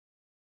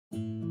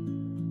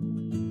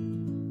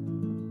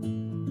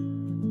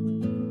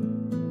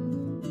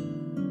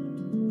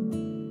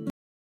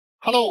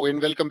Hello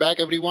and welcome back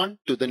everyone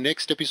to the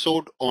next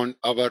episode on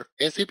our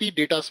SAP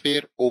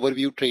Datasphere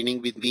overview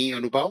training with me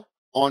Anubhav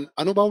on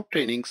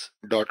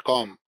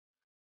anubhavtrainings.com.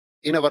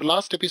 In our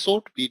last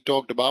episode, we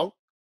talked about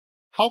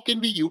how can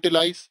we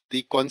utilize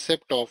the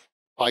concept of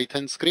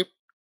Python script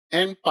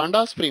and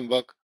Pandas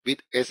framework with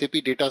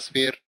SAP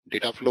Datasphere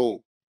data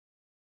flow.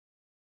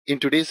 In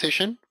today's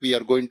session, we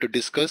are going to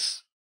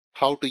discuss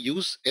how to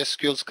use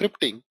SQL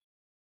scripting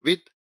with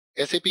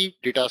SAP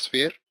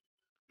Datasphere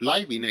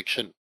live in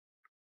action.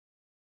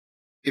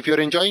 If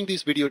you're enjoying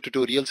this video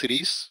tutorial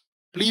series,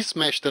 please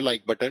smash the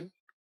like button,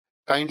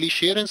 kindly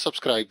share and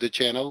subscribe the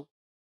channel,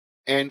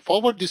 and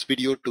forward this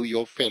video to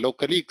your fellow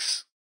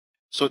colleagues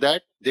so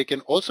that they can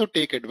also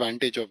take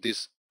advantage of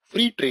this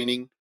free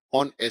training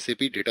on SAP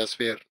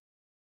Datasphere.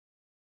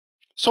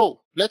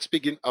 So let's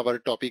begin our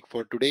topic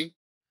for today,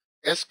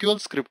 SQL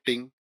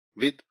scripting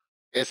with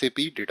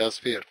SAP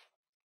Datasphere.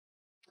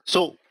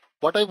 So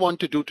what I want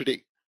to do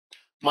today,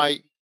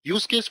 my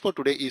use case for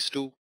today is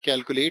to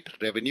calculate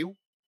revenue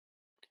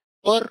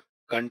per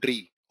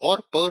country or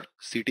per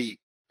city.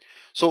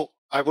 So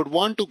I would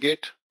want to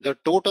get the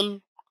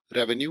total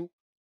revenue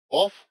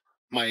of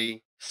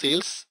my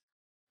sales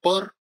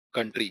per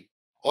country,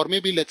 or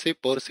maybe let's say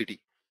per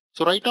city.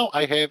 So right now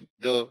I have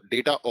the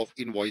data of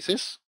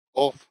invoices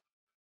of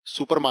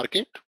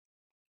supermarket,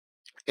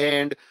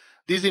 and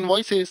these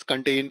invoices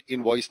contain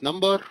invoice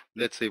number,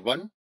 let's say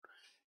 1,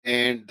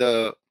 and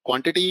the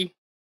quantity,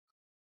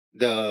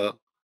 the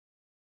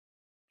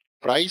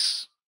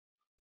price,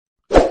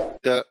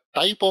 the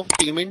type of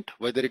payment,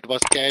 whether it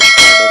was cash,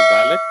 card or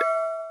wallet.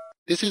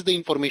 This is the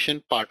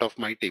information part of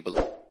my table.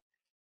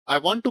 I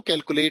want to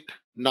calculate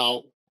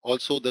now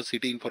also the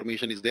city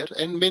information is there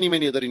and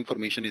many other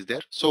information is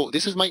there. So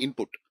this is my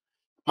input.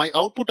 My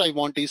output I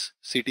want is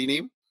city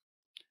name,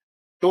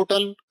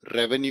 total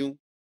revenue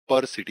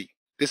per city.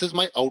 This is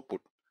my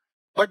output.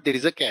 But there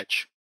is a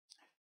catch.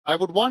 I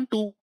would want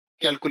to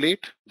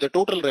calculate the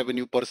total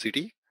revenue per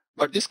city,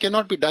 but this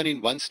cannot be done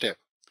in one step.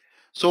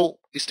 So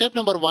step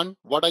number 1,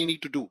 what I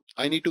need to do?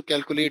 I need to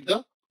calculate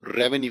the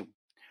revenue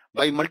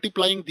by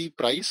multiplying the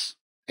price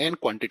and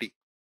quantity.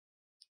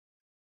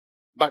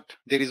 But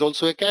there is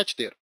also a catch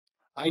there.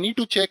 I need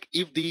to check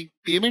if the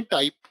payment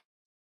type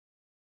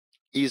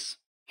is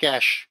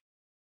cash.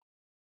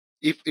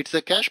 If it's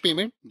a cash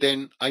payment,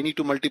 then I need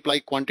to multiply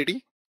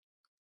quantity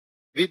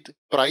with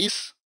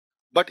price.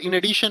 But in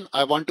addition,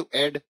 I want to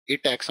add a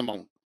tax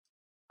amount.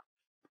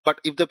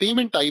 But if the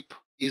payment type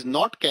is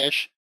not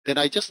cash, then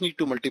I just need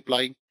to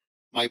multiply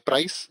my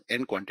price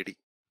and quantity.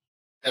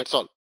 That's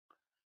all.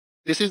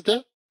 This is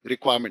the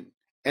requirement.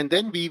 And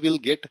then we will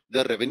get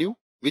the revenue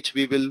which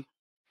we will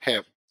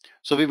have.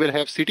 So we will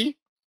have city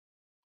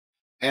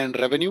and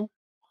revenue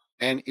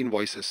and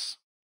invoices.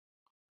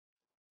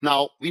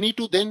 Now we need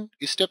to then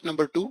step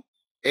number 2,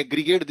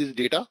 aggregate this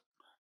data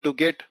to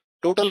get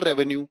total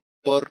revenue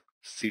per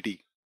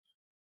city,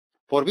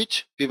 for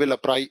which we will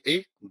apply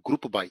a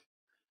group by.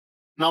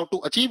 Now to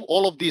achieve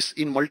all of this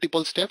in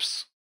multiple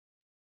steps,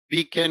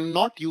 we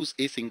cannot use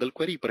a single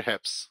query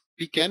perhaps.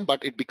 We can,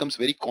 but it becomes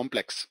very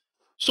complex.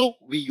 So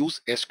we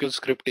use SQL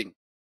scripting.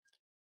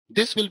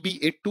 This will be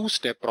a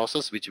 2-step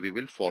process which we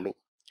will follow.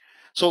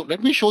 So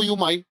let me show you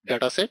my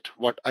data set,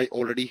 what I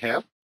already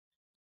have.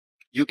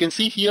 You can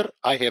see here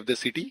I have the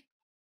city.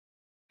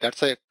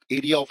 That's an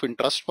area of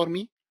interest for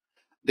me.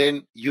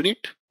 Then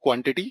unit,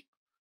 quantity.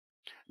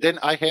 Then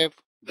I have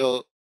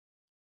the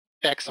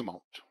tax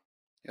amount.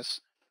 Yes,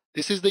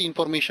 this is the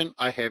information.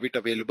 I have it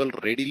available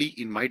readily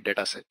in my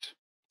data set.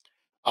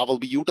 I will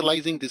be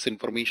utilizing this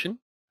information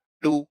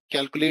to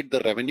calculate the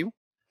revenue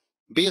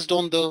based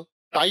on the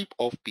type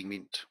of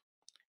payment.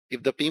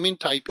 If the payment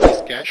type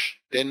is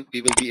cash, then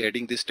we will be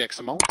adding this tax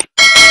amount.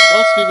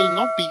 Else we will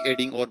not be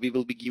adding, or we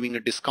will be giving a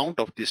discount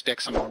of this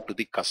tax amount to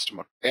the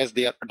customer as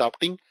they are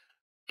adopting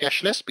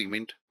cashless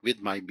payment with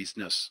my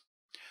business.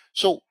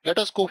 So let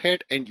us go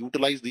ahead and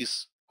utilize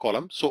this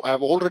column. So I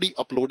have already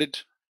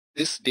uploaded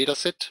this data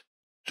set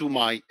to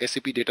my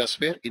SAP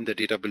Datasphere in the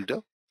data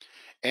builder.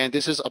 And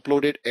this is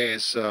uploaded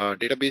as a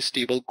database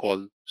table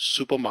called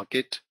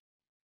supermarket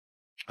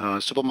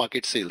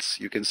sales.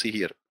 You can see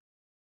here.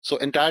 So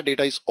entire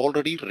data is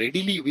already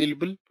readily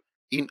available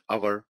in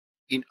our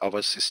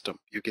system.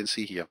 You can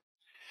see here.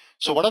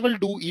 So what I will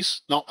do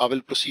is now I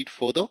will proceed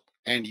further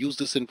and use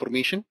this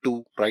information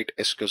to write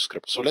SQL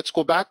script. So let's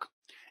go back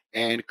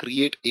and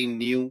create a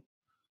new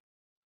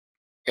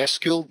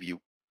SQL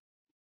view.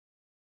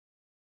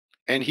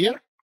 And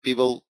here we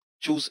will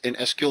choose an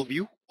SQL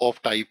view of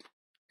type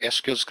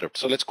SQL script.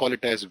 So let's call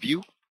it as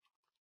view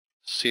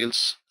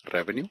sales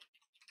revenue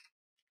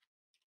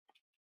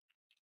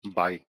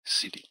by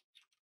city.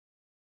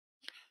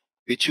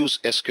 We choose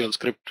SQL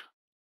script.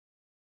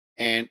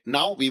 And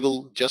now we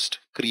will just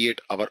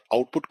create our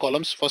output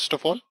columns. First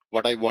of all,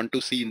 what I want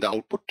to see in the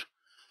output.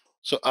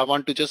 So I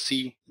want to just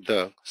see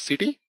the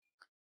city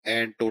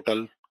and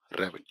total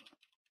revenue.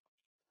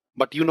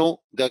 But you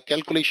know the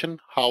calculation,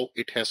 how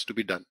it has to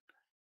be done.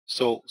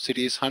 So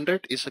city is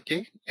 100 is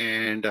okay,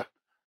 and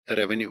the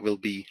revenue will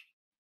be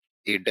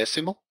a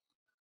decimal.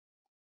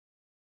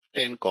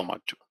 10 comma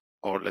 2,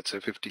 or let's say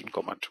 15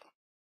 comma 2,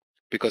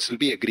 because it'll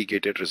be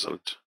aggregated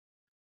result.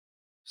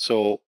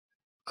 So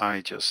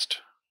I just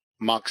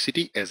mark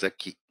city as a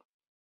key.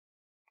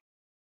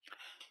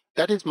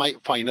 That is my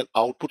final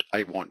output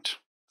I want.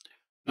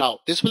 Now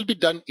this will be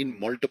done in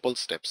multiple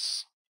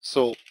steps.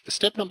 So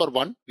step number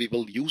 1, we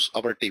will use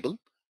our table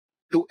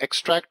to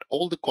extract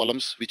all the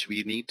columns which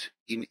we need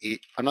in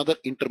another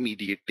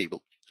intermediate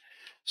table.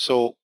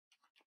 So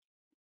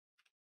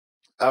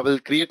I will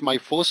create my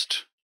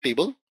first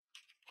table,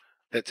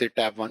 let's say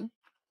tab 1,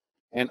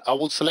 and I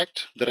will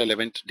select the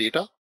relevant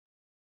data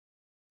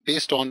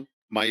based on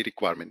my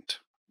requirement.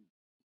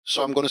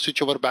 So I'm going to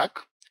switch over back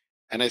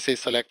and I say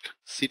select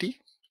city,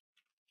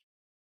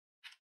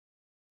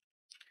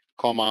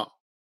 comma,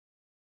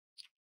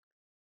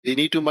 we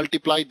need to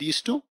multiply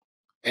these two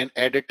and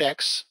add a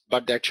tax,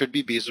 but that should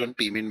be based on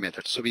payment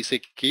method. So we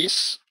say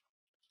case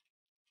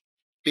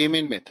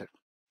payment method.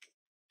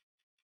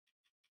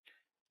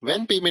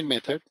 When payment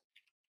method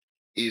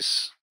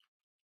is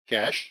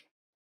cash,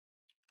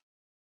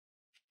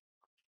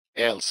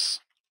 else,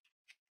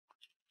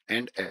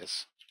 and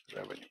as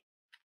revenue.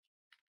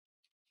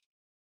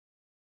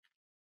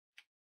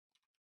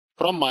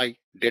 From my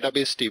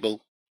database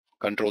table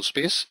control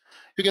space,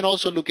 you can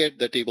also look at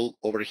the table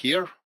over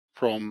here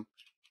from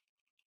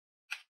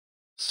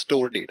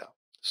store data.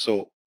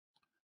 So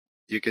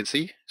you can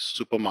see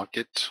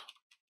supermarket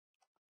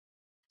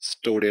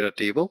store data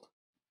table.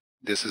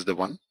 This is the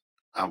one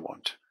I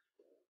want.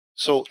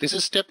 So this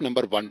is step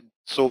number 1.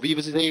 So we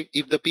will say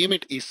if the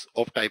payment is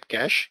of type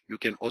cash, you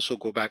can also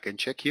go back and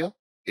check here.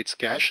 It's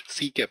cash,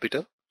 C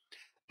capital.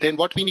 Then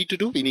what we need to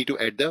do, we need to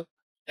add the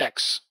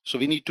tax. So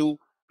we need to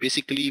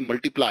basically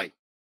multiply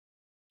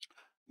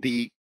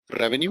the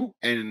revenue,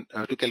 and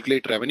to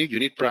calculate revenue,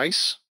 unit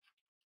price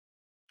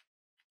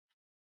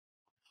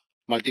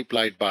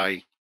multiplied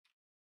by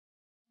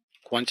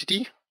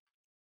quantity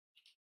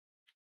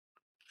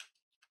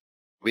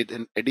with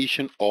an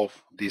addition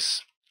of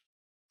this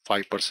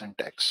 5%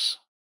 tax.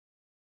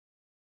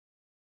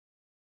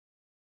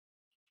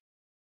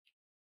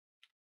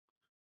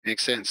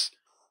 Makes sense.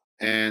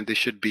 And this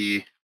should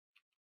be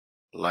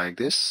like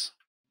this.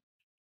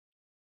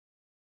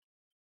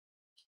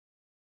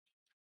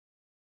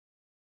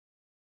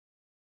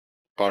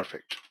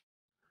 Perfect.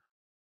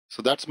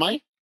 So that's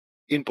my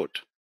input.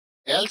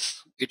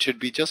 Else, it should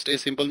be just a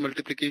simple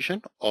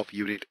multiplication of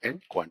unit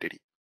and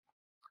quantity.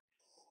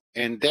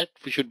 And that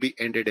should be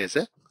ended as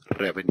a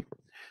revenue.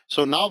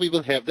 So now we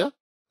will have the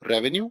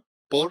revenue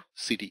per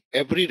city.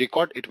 Every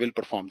record, it will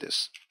perform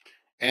this.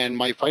 And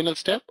my final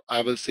step,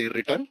 I will say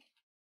return.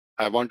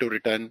 I want to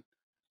return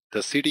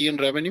the city and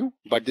revenue,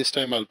 but this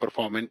time I'll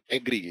perform an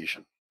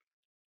aggregation.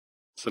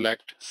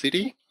 Select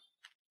city,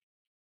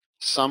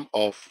 sum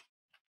of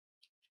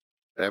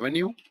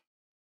revenue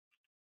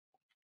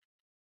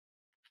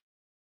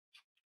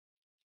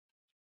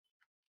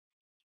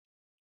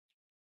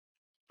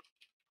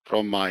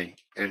from my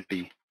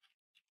LT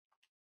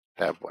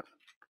tab 1.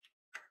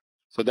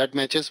 So that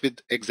matches with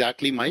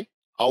exactly my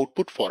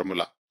output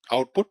formula,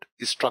 output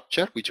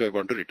structure, which I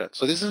want to return.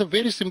 So this is a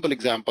very simple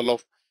example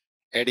of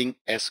adding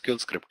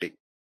SQL scripting.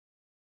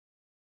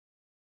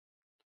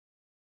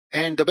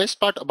 And the best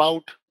part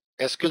about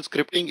SQL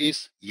scripting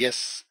is,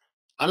 yes,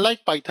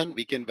 unlike Python,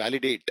 we can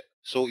validate.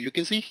 So you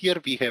can see here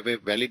we have a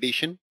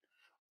validation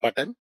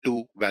button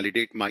to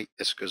validate my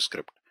SQL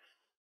script.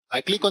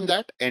 I click on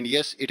that, and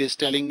yes, it is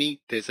telling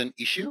me there's an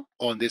issue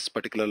on this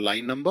particular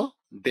line number.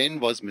 Then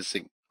was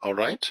missing. All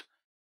right,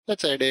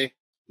 let's add a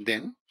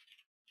then.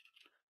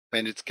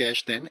 When it's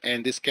cash then,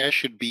 and this cash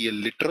should be a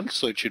literal,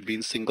 so it should be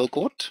in single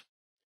quote.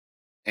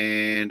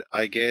 And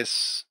I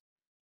guess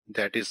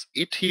that is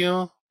it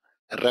here.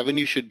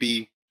 Revenue should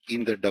be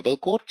in the double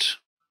quote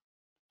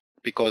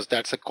because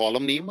that's a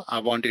column name. I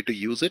wanted to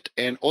use it.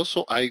 And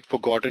also I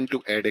forgotten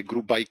to add a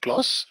group by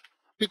clause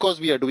because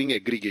we are doing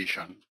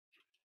aggregation.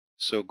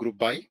 So group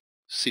by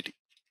city.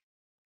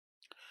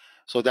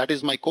 So that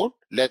is my code.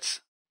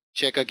 Let's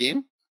check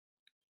again.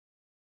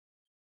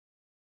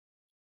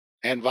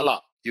 And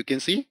voila, you can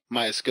see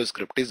my SQL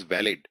script is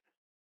valid.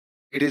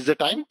 It is the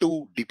time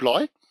to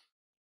deploy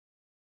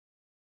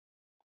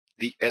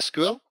the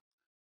SQL,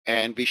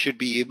 and we should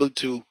be able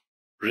to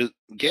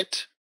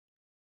get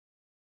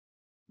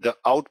the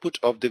output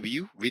of the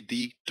view with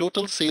the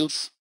total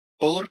sales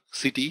per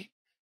city,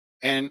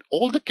 and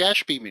all the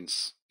cash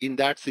payments in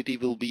that city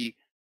will be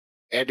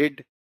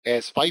added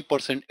as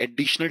 5%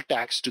 additional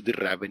tax to the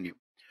revenue.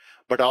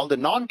 But all the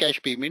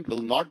non-cash payment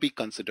will not be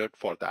considered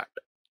for that.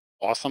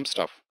 Awesome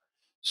stuff.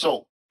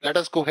 So let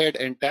us go ahead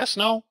and test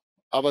now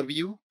our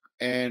view,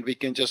 and we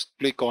can just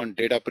click on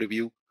data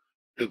preview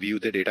to view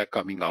the data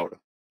coming out.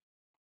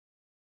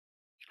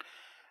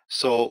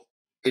 So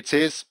it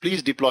says,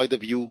 please deploy the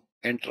view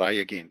and try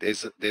again.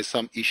 There's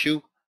some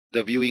issue.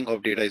 The viewing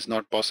of data is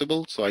not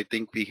possible. So I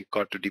think we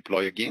got to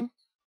deploy again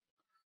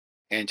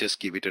and just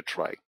give it a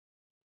try.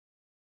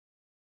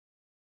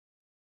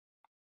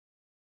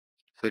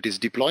 So it is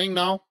deploying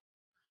now.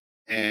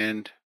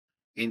 And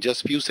in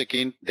just few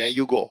seconds, there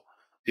you go.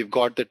 We've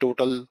got the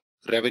total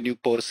revenue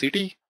per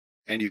city,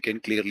 and you can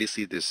clearly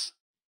see this.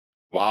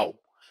 Wow.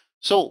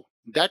 So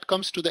that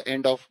comes to the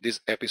end of this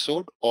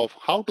episode of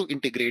how to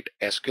integrate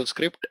SQL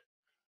script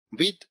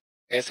with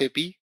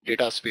SAP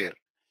Datasphere.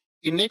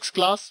 In next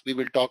class, we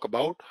will talk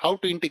about how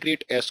to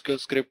integrate SQL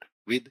script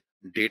with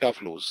data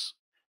flows.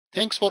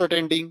 Thanks for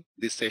attending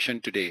this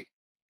session today.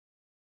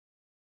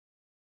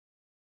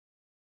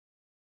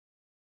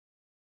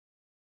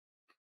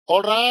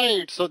 All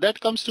right, so that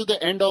comes to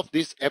the end of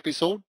this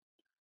episode.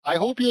 I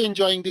hope you're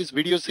enjoying this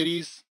video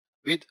series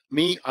with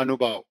me,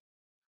 Anubhav,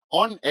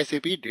 on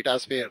SAP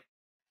Datasphere.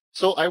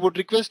 So I would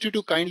request you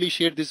to kindly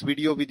share this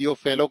video with your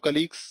fellow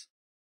colleagues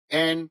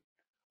and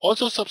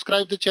also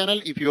subscribe the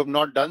channel if you have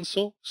not done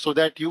so, so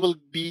that you will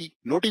be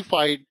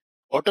notified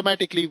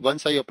automatically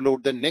once I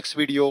upload the next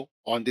video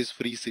on this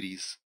free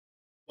series.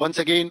 Once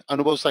again,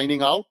 Anubhav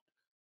signing out.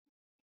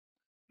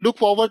 Look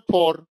forward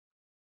for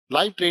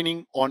live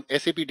training on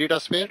SAP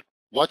Datasphere.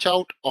 Watch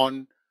out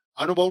on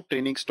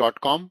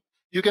anubhavtrainings.com.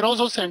 You can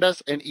also send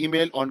us an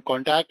email on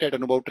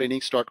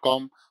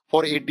contact@anubhavtrainings.com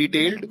for a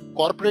detailed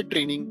corporate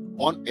training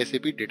on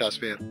SAP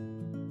Datasphere.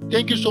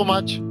 Thank you so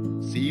much.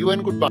 See you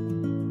and goodbye.